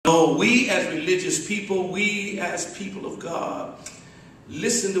so we as religious people, we as people of God,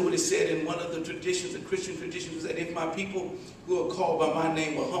 listen to what it said in one of the traditions, the Christian traditions, that if my people who are called by my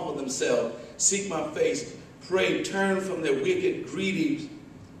name will humble themselves, seek my face, pray, turn from their wicked, greedy,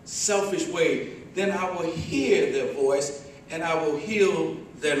 selfish way, then I will hear their voice and I will heal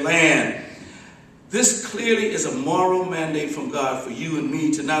their land. This clearly is a moral mandate from God for you and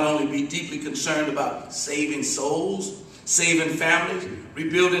me to not only be deeply concerned about saving souls, saving families,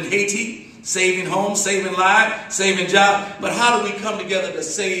 rebuilding Haiti, saving homes, saving lives, saving jobs, but how do we come together to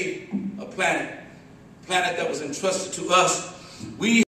save a planet that was entrusted to us? We